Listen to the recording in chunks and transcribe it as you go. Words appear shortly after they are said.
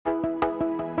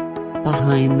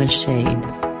Behind the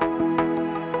Shades.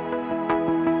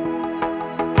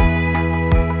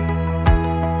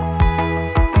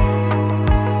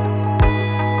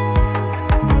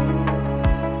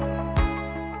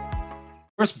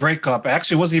 Worst breakup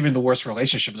actually wasn't even the worst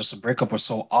relationship. Just the breakup was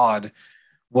so odd.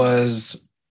 Was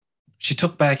she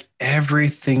took back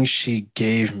everything she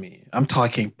gave me? I'm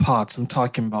talking pots. I'm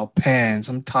talking about pans.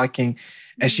 I'm talking,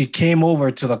 and she came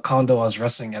over to the condo I was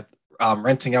renting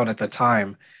out at the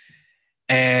time.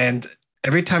 And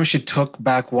every time she took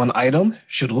back one item,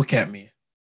 she'd look at me,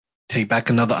 take back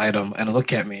another item, and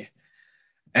look at me.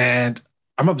 And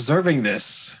I'm observing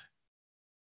this.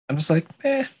 I'm just like,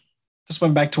 just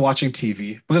went back to watching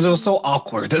TV because it was so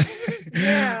awkward.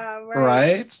 Yeah, right.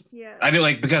 Right? Yeah. I do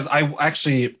like because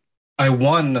I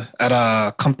won at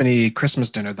a company Christmas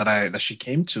dinner that she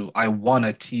came to. I won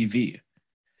a TV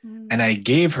and I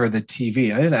gave her the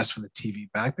TV. I didn't ask for the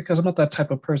TV back because I'm not that type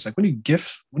of person. Like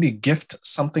when you gift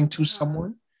something to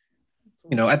someone,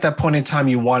 at that point in time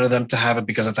you wanted them to have it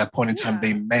because at that point in time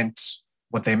they meant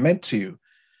what they meant to you.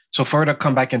 So for her to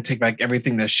come back and take back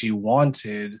everything that she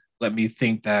wanted, let me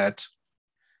think that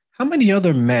how many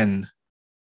other men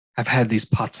have had these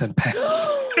pots and pans?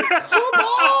 Come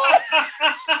on!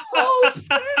 Oh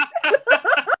shit!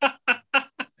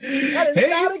 That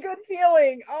is not a good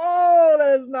feeling. Oh,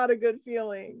 that is not a good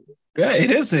feeling. Yeah,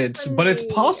 it isn't, but it's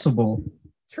possible.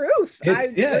 Truth.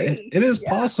 It is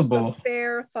possible.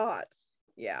 Fair thought.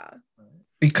 Yeah.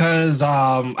 Because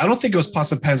I don't think it was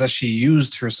pots and pans that she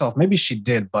used herself. Maybe she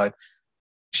did, but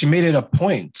she made it a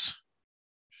point.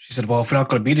 She said, well, if we're not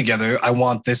going to be together, I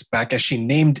want this back. And she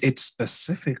named it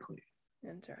specifically.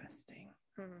 Interesting.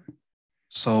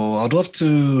 So I'd love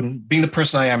to, being the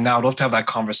person I am now, I'd love to have that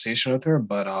conversation with her.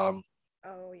 But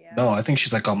no, I think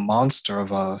she's like a monster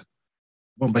of a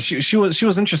woman. But she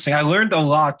was interesting. I learned a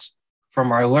lot from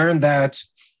her. I learned that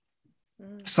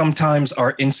sometimes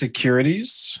our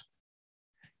insecurities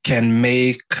can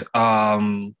make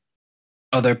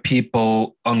other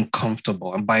people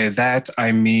uncomfortable. And by that,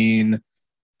 I mean,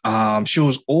 she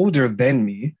was older than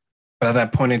me, but at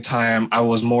that point in time, I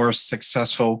was more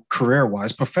successful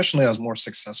career-wise. Professionally, I was more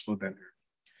successful than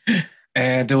her.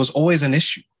 And there was always an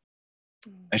issue.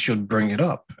 And she would bring it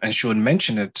up and she would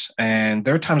mention it. And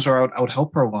there are times where I would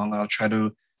help her along. I would try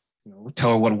to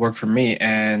tell her what worked for me.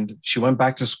 And she went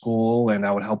back to school and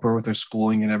I would help her with her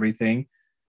schooling and everything.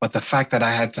 But the fact that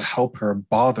I had to help her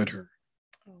bothered her.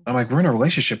 I'm like, we're in a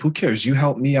relationship. Who cares? You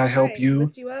help me, I help you.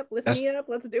 Lift you up, lift me up.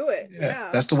 Let's do it. Yeah.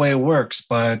 That's the way it works.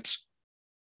 But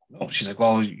no, she's like,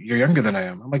 well, you're younger than I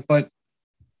am. I'm like, but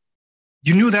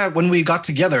you knew that when we got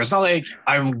together. It's not like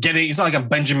it's not like I'm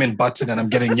Benjamin Button and I'm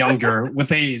getting younger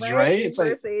with age, right? It's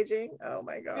like aging. Oh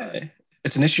my God. Yeah,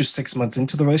 it's an issue 6 months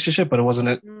into the relationship, but it wasn't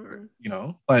it,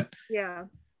 but yeah.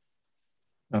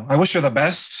 No, I wish her the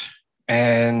best.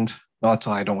 And well, that's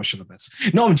all. I don't wish her the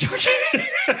best. No, I'm joking.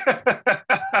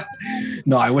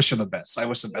 No, I wish her the best. I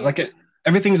wish her the best. Like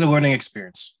everything's a learning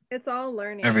experience. It's all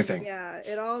learning. Everything. Yeah,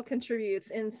 it all contributes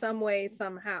in some way,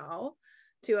 somehow,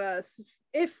 to us.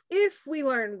 If we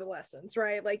learn the lessons,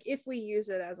 right? Like if we use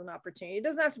it as an opportunity, it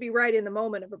doesn't have to be right in the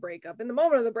moment of a breakup. In the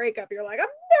moment of the breakup, you're like, I'm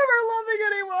never loving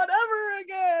anyone ever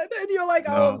again, and you're like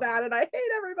all of that, and I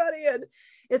hate everybody, and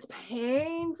it's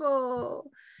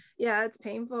painful. Yeah, it's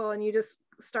painful, and you just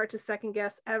start to second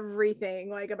guess everything,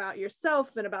 like about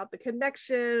yourself and about the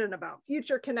connection and about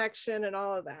future connection and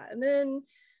all of that. And then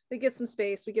we get some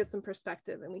space, we get some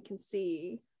perspective, and we can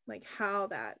see like how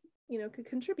that could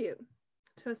contribute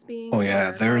to us being. Oh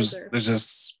yeah, there's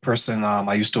this person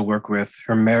I used to work with.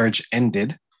 Her marriage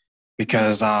ended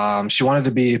because she wanted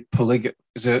to be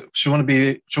she wanted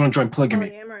to join polygamy.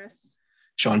 Polyamorous.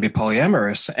 She wanted to be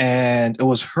polyamorous, and it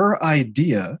was her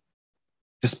idea.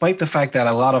 Despite the fact that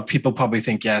a lot of people probably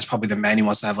think, it's probably the man who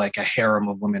wants to have like a harem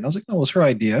of women. I was like, no, it was her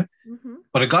idea. Mm-hmm.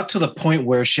 But it got to the point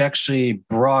where she actually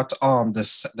brought on the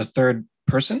third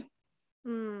person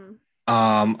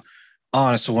on.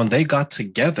 So when they got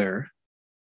together,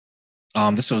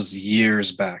 this was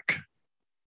years back,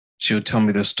 she would tell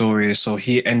me the story. So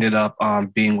he ended up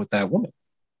being with that woman.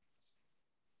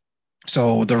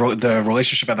 So the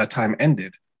relationship at that time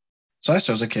ended. So I was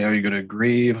like, okay, how are you going to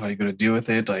grieve? How are you going to deal with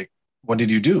it? Like, what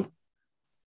did you do?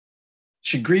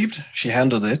 She grieved. She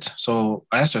handled it. So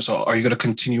I asked her, so are you going to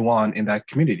continue on in that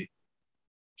community?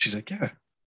 She's like, yeah.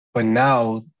 But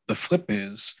now the flip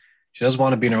is she doesn't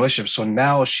want to be in a relationship. So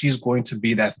now she's going to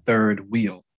be that third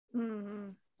wheel. Mm-hmm.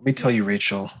 Let me tell you,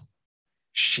 Rachel,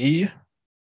 she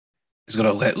is going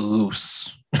to let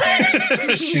loose.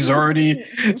 She's already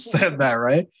said that,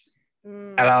 right?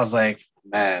 And I was like,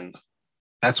 man,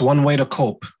 that's one way to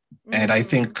cope. And I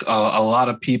think a lot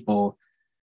of people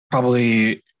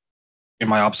probably in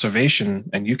my observation,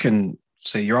 and you can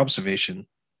say your observation,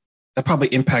 that probably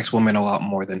impacts women a lot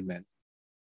more than men.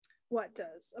 What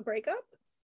does a breakup?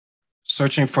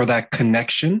 Searching for that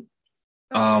connection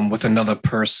with another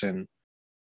person.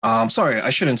 Sorry, I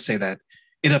shouldn't say that.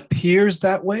 It appears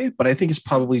that way, but I think it's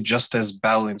probably just as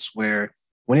balanced where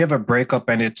when you have a breakup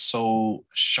and it's so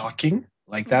shocking,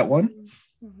 like that one,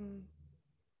 Mm-hmm.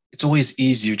 it's always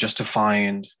easier just to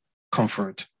find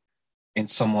comfort in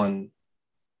someone,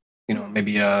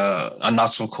 maybe a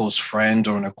not so close friend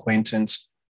or an acquaintance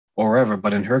or wherever.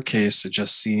 But in her case, it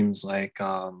just seems like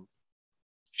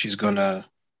she's gonna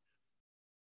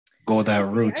go that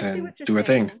route I see and what you're do her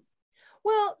saying. thing.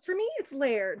 Well, for me, it's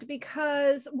layered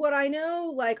because what I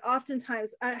know, like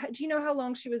oftentimes, do you know how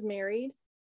long she was married?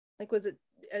 Like, was it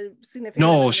a significant?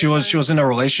 No, she was in a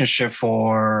relationship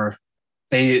for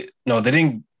they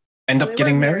didn't end up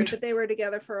getting married, but they were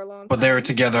together for a long time. But they were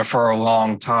together for a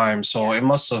long time, so it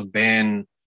must have been,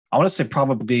 I want to say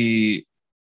probably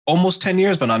almost 10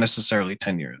 years, but not necessarily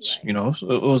 10 years. Right.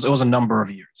 So it was a number of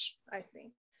years. I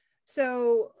see.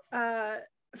 So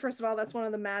first of all, that's one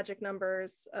of the magic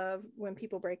numbers of when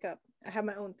people break up. I have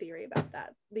my own theory about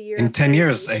that. The year in 10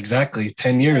 years, exactly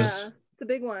 10 years. Yeah, it's a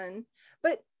big one.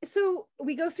 But so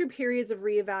we go through periods of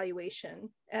reevaluation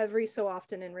every so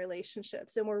often in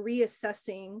relationships, and we're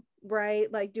reassessing, right?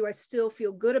 Like, do I still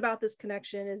feel good about this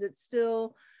connection? Is it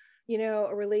still,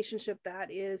 a relationship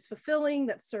that is fulfilling,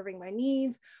 that's serving my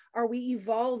needs? Are we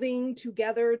evolving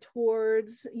together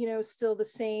towards, still the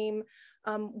same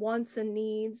wants and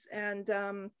needs?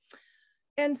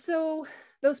 And so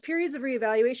those periods of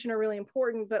reevaluation are really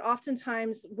important, but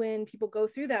oftentimes when people go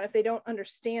through that, if they don't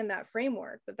understand that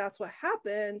framework, that that's what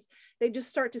happens, they just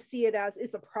start to see it as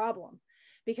it's a problem.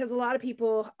 Because a lot of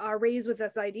people are raised with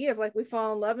this idea of like, we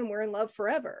fall in love and we're in love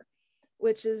forever,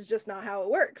 which is just not how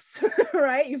it works,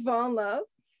 right? You fall in love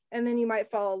and then you might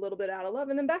fall a little bit out of love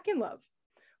and then back in love.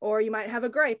 Or you might have a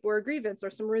gripe or a grievance or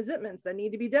some resentments that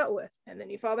need to be dealt with, and then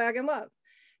you fall back in love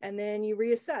and then you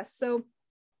reassess. So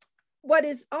what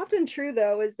is often true,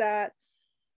 though, is that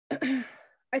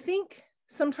I think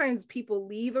sometimes people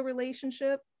leave a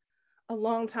relationship a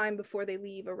long time before they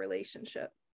leave a relationship.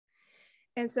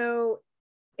 And so,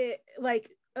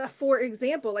 for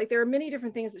example, like there are many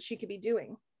different things that she could be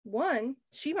doing. One,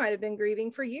 she might have been grieving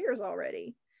for years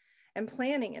already and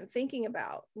planning and thinking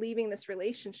about leaving this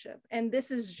relationship. And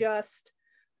this is just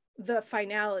the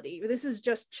finality. This is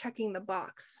just checking the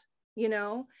box,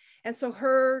 And so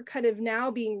her kind of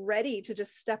now being ready to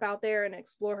just step out there and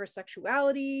explore her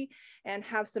sexuality and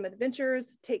have some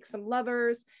adventures, take some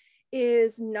lovers,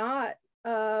 is not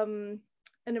an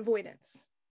avoidance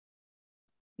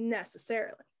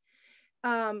necessarily.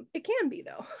 It can be,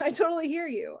 though. I totally hear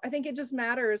you. I think it just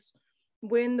matters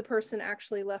when the person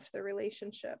actually left the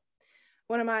relationship.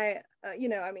 One of my,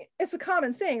 it's a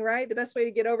common saying, right? The best way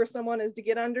to get over someone is to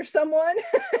get under someone.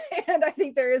 And I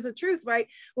think there is a truth, right?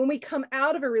 When we come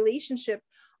out of a relationship,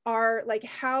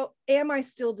 how am I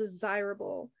still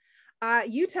desirable?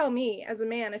 You tell me as a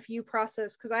man, if you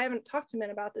process, because I haven't talked to men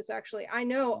about this actually. I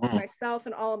know myself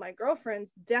and all of my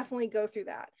girlfriends definitely go through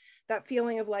that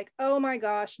feeling of like, oh my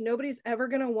gosh, nobody's ever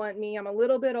going to want me. I'm a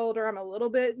little bit older. I'm a little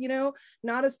bit,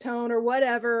 not as toned or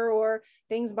whatever, or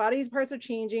body parts are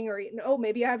changing, or,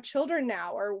 maybe I have children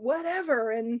now or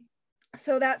whatever. And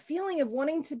so that feeling of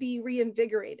wanting to be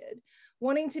reinvigorated,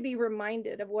 wanting to be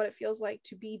reminded of what it feels like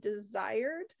to be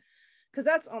desired, because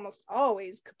that's almost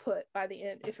always kaput by the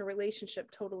end if a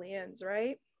relationship totally ends,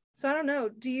 right? So I don't know,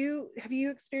 have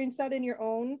you experienced that in your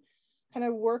own kind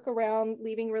of work around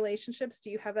leaving relationships? Do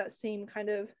you have that same kind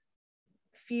of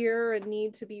fear and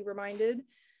need to be reminded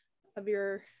of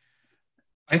your...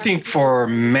 I think for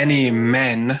many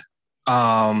men,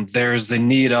 there's the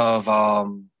need of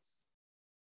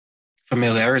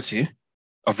familiarity,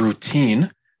 of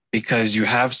routine, because you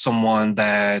have someone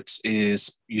that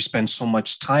you spend so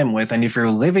much time with. And if you're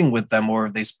living with them, or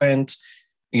if they spent,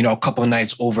 a couple of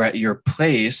nights over at your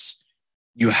place,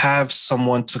 you have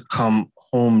someone to come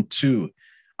home to.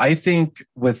 I think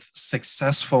with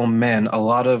successful men, a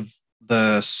lot of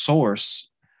the source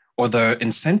or the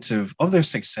incentive of their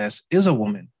success is a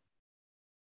woman.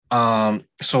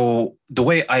 So the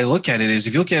way I look at it is,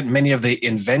 if you look at many of the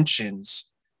inventions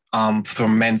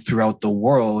from men throughout the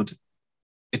world,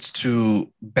 it's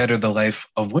to better the life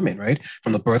of women, right?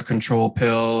 From the birth control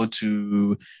pill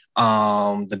to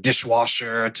the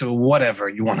dishwasher to whatever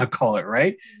you want to call it,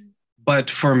 right? But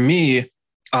for me,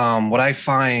 what I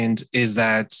find is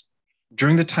that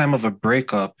during the time of a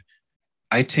breakup,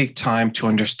 I take time to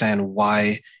understand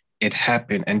why it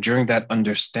happened. And during that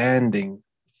understanding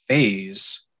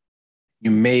phase,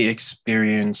 you may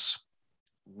experience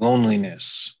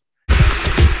loneliness,